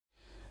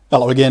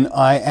Hello again,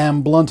 I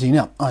am Blunty.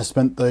 Now, I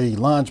spent the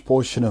large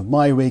portion of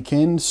my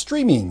weekend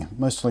streaming,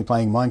 mostly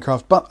playing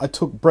Minecraft, but I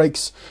took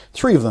breaks,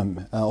 3 of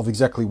them, of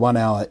exactly 1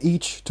 hour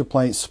each, to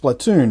play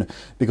Splatoon,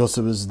 because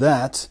it was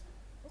that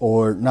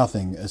or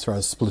nothing as far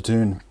as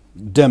Splatoon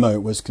demo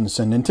was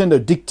concerned.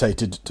 Nintendo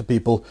dictated to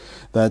people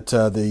that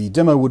the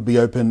demo would be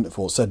open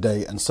for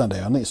Saturday and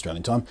Sunday only,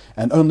 Australian time,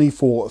 and only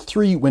for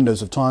 3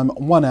 windows of time,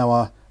 1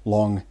 hour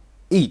long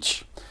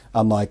each,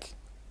 unlike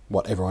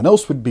what everyone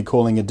else would be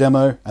calling a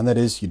demo, and that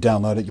is you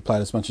download it, you play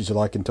it as much as you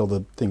like until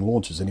the thing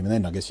launches, and even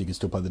then I guess you can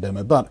still play the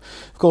demo. But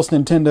of course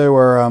Nintendo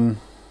are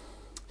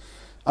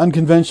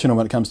unconventional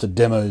when it comes to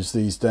demos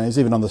these days,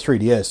 even on the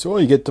 3DS. Oh,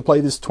 you get to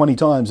play this 20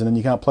 times and then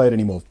you can't play it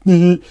anymore.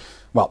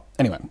 Well,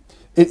 anyway,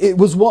 it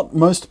was what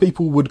most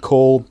people would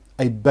call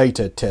a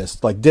beta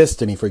test. Like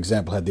Destiny, for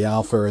example, had the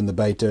alpha and the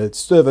beta.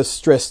 Service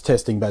stress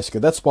testing, basically.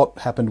 That's what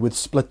happened with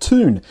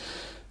Splatoon.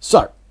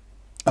 So,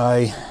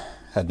 I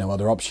had no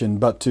other option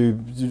but to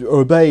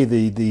obey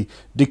the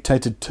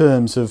dictated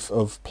terms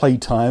of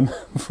playtime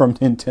from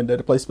Nintendo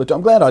to play Splatoon.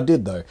 I'm glad I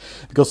did, though,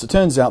 because it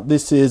turns out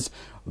this is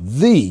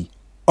the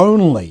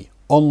only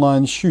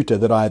online shooter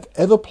that I've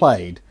ever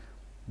played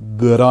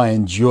that I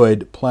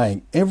enjoyed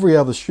playing. Every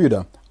other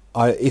shooter,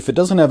 if it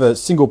doesn't have a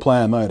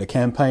single-player mode, a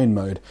campaign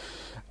mode,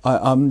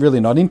 I'm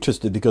really not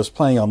interested, because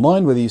playing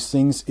online with these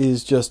things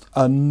is just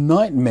a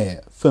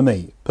nightmare for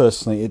me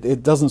personally.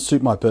 It doesn't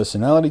suit my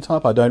personality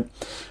type. I don't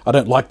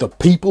like the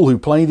people who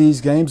play these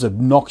games.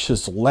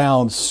 Obnoxious,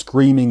 loud,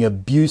 screaming,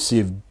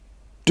 abusive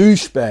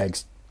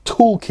douchebags,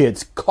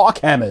 toolkits,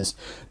 cockhammers.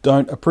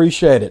 Don't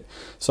appreciate it.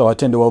 So I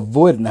tend to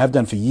avoid it, and have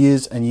done for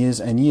years and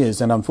years and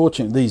years. And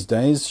unfortunately these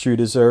days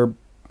shooters are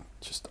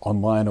just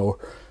online or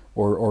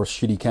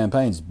shitty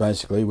campaigns.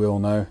 Basically, we all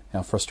know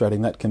how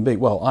frustrating that can be.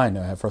 Well, I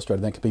know how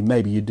frustrating that can be.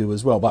 Maybe you do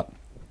as well. But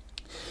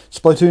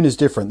Splatoon is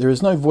different. There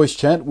is no voice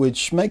chat,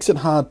 which makes it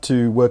hard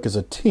to work as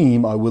a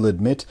team, I will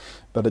admit.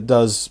 But it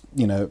does,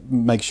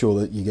 make sure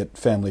that you get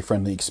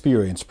family-friendly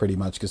experience pretty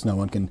much, because no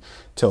one can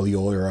tell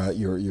your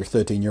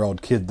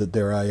 13-year-old kid that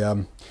they're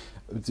a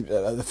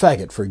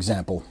faggot, for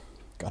example.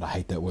 God, I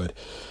hate that word.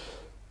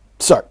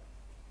 So,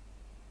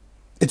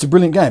 it's a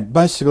brilliant game.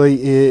 Basically,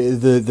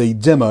 the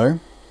demo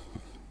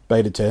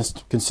beta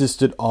test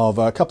consisted of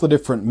a couple of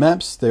different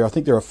maps. I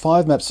think there are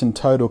 5 maps in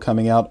total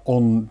coming out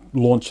on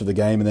launch of the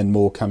game, and then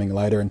more coming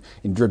later, and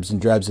in dribs and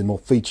drabs and more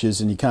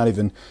features. And you can't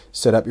even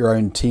set up your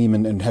own team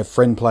and have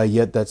friend play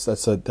yet. That's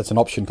an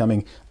option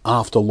coming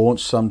after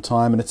launch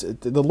sometime. And it's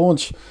the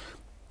launch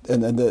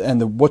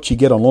and what you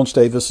get on launch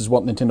day versus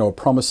what Nintendo are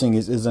promising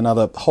is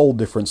another whole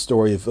different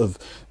story of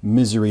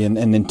misery, and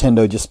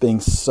Nintendo just being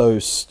so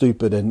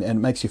stupid, and it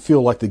makes you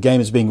feel like the game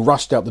is being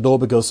rushed out the door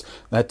because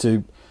they had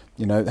to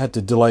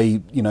delay,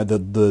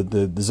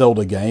 the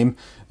Zelda game,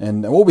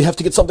 and we have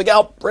to get something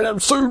out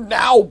soon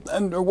now,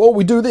 and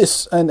we do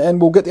this,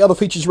 and we'll get the other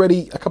features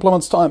ready a couple of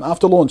months' time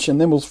after launch, and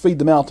then we'll feed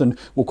them out, and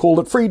we'll call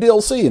it free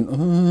DLC.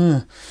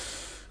 And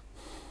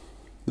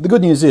but the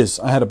good news is,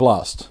 I had a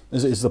blast,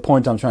 is the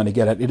point I'm trying to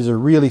get at. It is a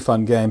really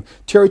fun game.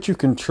 Territory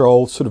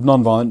control, sort of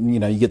non-violent.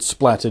 You get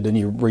splattered and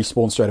you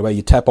respawn straight away.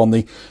 You tap on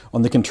the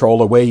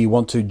controller where you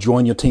want to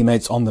join your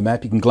teammates on the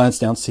map. You can glance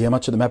down, see how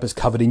much of the map is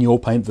covered in your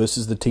paint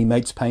versus the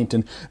teammates' paint,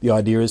 and the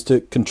idea is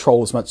to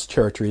control as much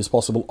territory as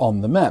possible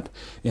on the map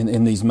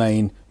in these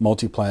main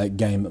multiplayer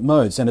game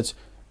modes. And it's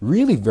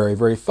really very,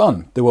 very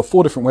fun. There were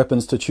 4 different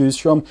weapons to choose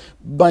from.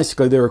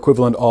 Basically, they're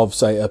equivalent of,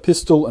 say, a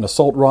pistol, an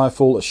assault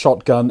rifle, a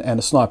shotgun, and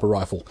a sniper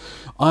rifle.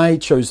 I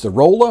chose the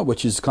roller,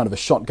 which is kind of a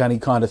shotgun-y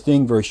kind of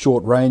thing, very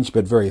short range,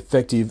 but very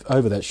effective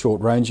over that short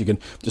range. You can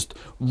just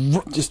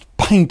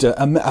paint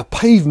a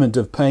pavement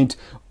of paint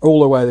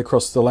all the way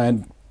across the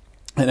land,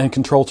 and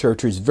control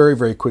territories very,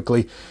 very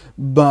quickly.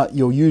 But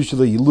you'll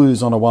usually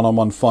lose on a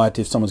one-on-one fight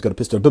if someone's got a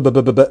pistol.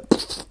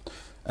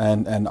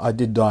 And I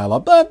did die a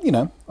lot, but,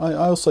 I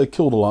also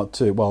killed a lot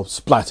too. Well,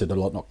 splattered a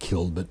lot, not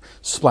killed, but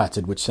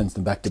splattered, which sends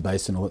them back to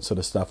base and all that sort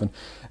of stuff.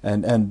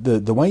 And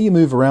the way you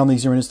move around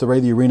these arenas, the way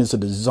the arenas are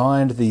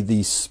designed,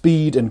 the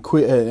speed and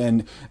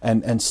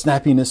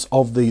snappiness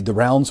of the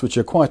rounds, which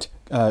are quite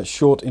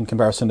short in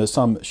comparison to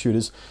some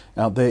shooters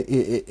out there,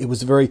 it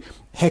was a very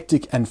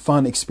hectic and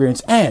fun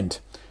experience. And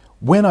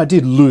when I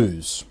did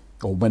lose,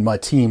 or when my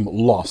team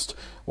lost,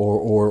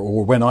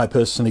 or when I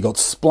personally got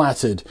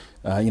splattered,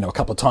 a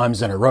couple of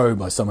times in a row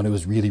by someone who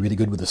was really, really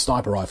good with a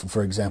sniper rifle,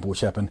 for example,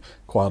 which happened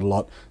quite a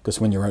lot, because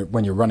when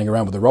you're running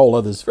around with a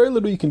roller, there's very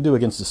little you can do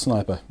against a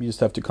sniper. You just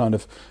have to kind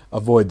of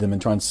avoid them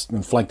and try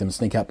and flank them and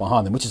sneak out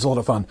behind them, which is a lot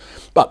of fun.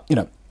 But,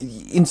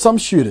 in some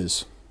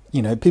shooters,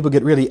 people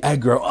get really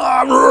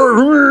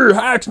aggro.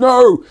 Hacks,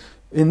 no!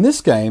 In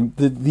this game,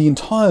 the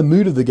entire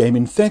mood of the game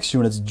infects you,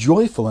 and it's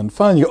joyful and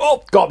fun. You go,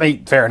 oh, got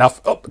me, fair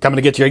enough. Oh, coming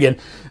to get you again.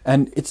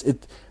 And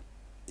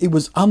it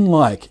was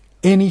unlike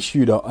any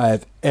shooter I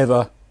have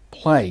ever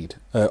played,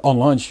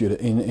 online shooter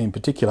in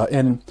particular.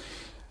 And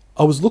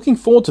I was looking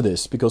forward to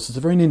this, because it's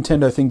a very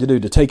Nintendo thing to do,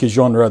 to take a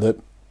genre that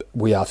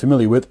we are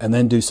familiar with and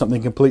then do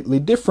something completely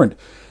different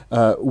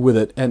with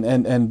it,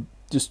 and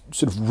just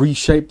sort of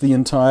reshape the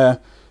entire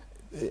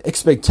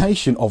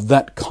expectation of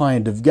that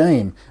kind of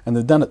game, and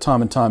they've done it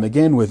time and time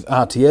again with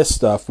RTS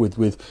stuff, with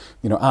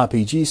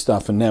RPG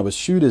stuff, and now with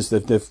shooters.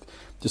 They've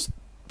just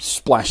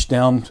splashed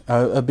down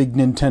a big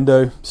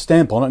Nintendo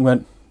stamp on it and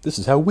went, "This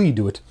is how we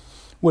do it.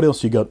 What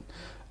else you got?"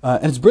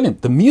 And it's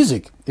brilliant. The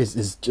music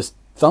is just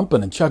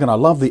thumping and chugging. I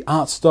love the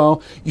art style.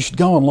 You should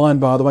go online,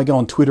 by the way, go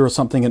on Twitter or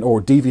something,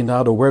 or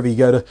DeviantArt or wherever you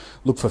go to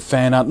look for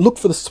fan art. Look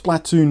for the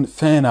Splatoon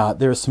fan art.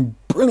 There is some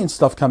brilliant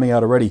stuff coming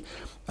out already.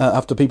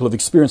 After people have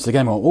experienced the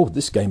game, oh,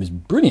 this game is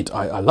brilliant.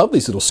 I love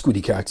these little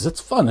squiddy characters. It's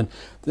fun. And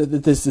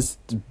there's this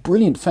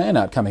brilliant fan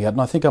art coming out.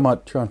 And I think I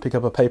might try and pick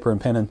up a paper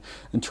and pen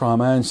and try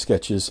my own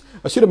sketches.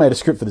 I should have made a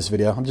script for this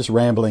video. I'm just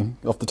rambling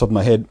off the top of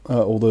my head,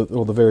 all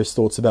the various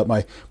thoughts about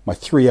my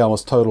 3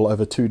 hours total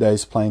over 2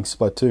 days playing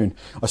Splatoon.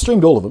 I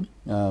streamed all of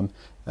them.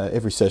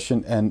 Every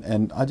session,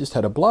 and I just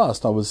had a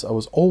blast. I was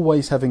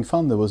always having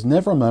fun. There was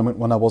never a moment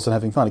when I wasn't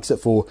having fun,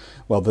 except for,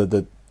 well,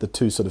 the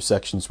two sort of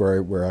sections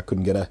where I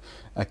couldn't get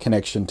a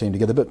connection team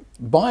together. But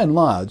by and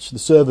large, the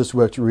servers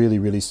worked really,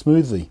 really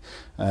smoothly.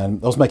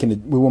 And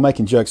we were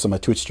making jokes on my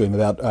Twitch stream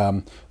about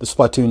the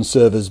Splatoon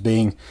servers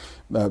being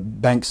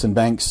banks and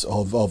banks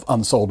of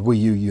unsold Wii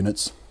U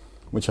units,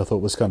 which I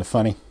thought was kind of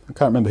funny. I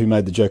can't remember who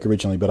made the joke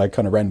originally, but I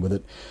kind of ran with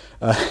it.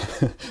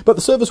 But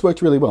the service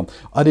worked really well.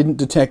 I didn't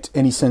detect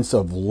any sense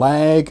of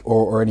lag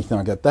or anything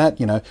like that.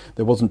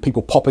 There wasn't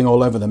people popping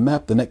all over the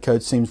map. The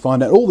netcode seemed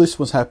fine. And all this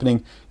was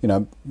happening,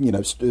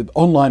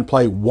 online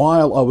play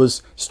while I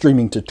was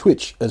streaming to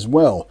Twitch as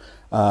well.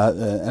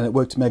 And it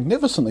worked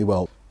magnificently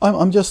well.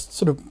 I'm just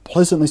sort of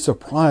pleasantly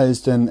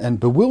surprised and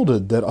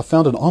bewildered that I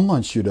found an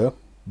online shooter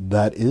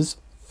that is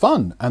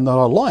fun and that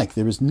I like.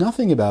 There is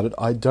nothing about it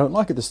I don't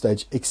like at this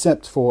stage,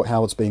 except for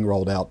how it's being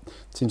rolled out.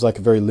 It seems like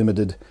a very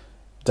limited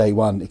day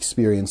one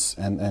experience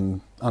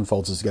and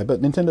unfolds as you go.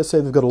 But Nintendo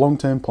said they've got a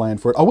long-term plan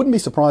for it. I wouldn't be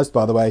surprised,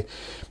 by the way,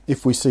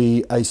 if we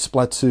see a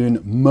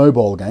Splatoon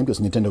mobile game, because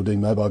Nintendo are doing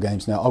mobile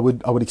games now. I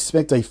would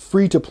expect a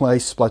free-to-play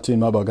Splatoon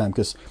mobile game,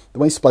 because the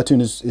way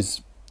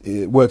Splatoon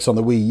it works on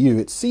the Wii U,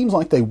 it seems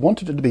like they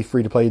wanted it to be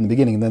free-to-play in the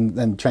beginning and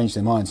then changed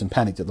their minds and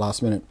panicked at the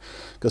last minute.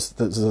 Because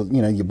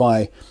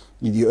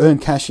you earn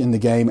cash in the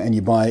game and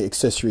you buy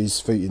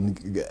accessories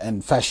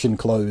and fashion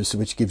clothes,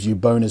 which gives you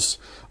bonus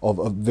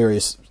of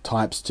various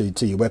types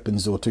to your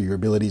weapons or to your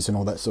abilities and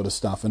all that sort of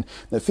stuff. And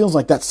it feels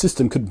like that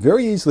system could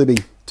very easily be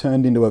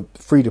turned into a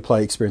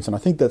free-to-play experience. And I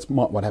think that's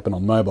what happened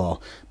on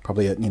mobile.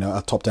 Probably a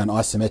top-down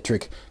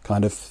isometric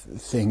kind of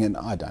thing. And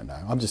I don't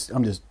know. I'm just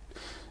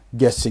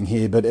guessing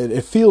here, but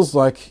it feels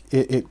like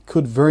it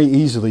could very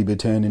easily be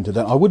turned into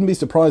that. I wouldn't be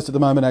surprised at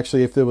the moment,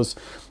 actually, if there was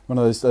one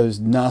of those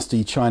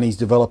nasty Chinese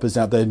developers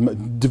out there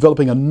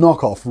developing a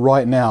knockoff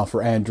right now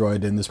for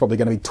Android, and there's probably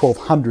going to be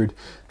 1,200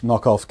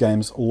 knockoff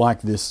games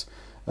like this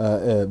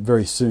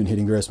very soon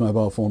hitting various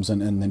mobile forms,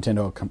 and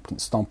Nintendo will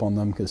stomp on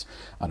them, because,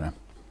 I don't know.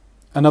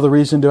 Another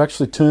reason to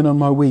actually turn on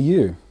my Wii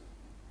U.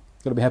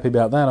 Got to be happy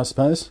about that, I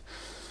suppose.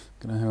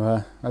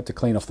 I had to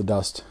clean off the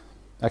dust.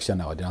 Actually,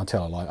 no, I didn't. I'll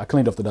tell a lie. I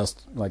cleaned off the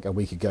dust like a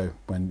week ago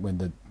when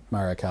the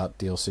Mario Kart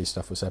DLC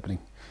stuff was happening.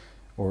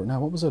 Or, no,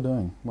 what was I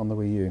doing on the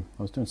Wii U?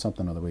 I was doing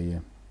something on the Wii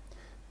U.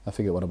 I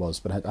forget what it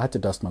was, but I had to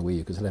dust my Wii U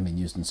because it hadn't been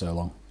used in so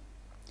long.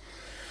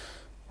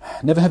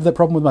 Never have that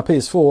problem with my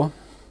PS4.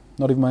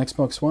 Not even my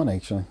Xbox One,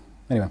 actually.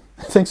 Anyway,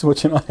 thanks for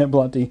watching. I am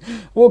Blunty.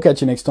 We'll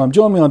catch you next time.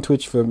 Join me on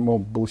Twitch for more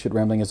bullshit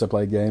rambling as I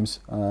play games.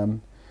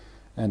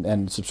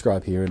 And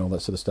subscribe here and all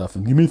that sort of stuff.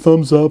 And give me a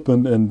thumbs up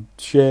and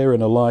share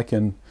and a like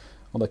and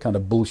all that kind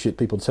of bullshit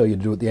people tell you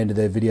to do at the end of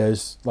their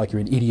videos, like you're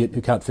an idiot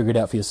who can't figure it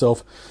out for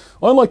yourself.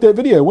 I like that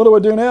video. What do I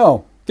do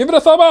now? Give it a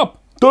thumb up.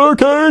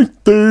 Okay.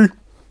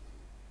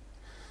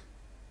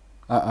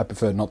 I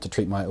prefer not to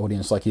treat my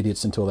audience like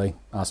idiots until they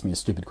ask me a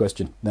stupid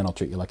question. Then I'll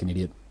treat you like an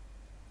idiot.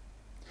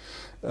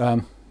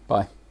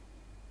 Bye.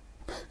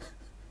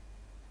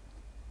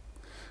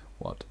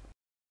 What?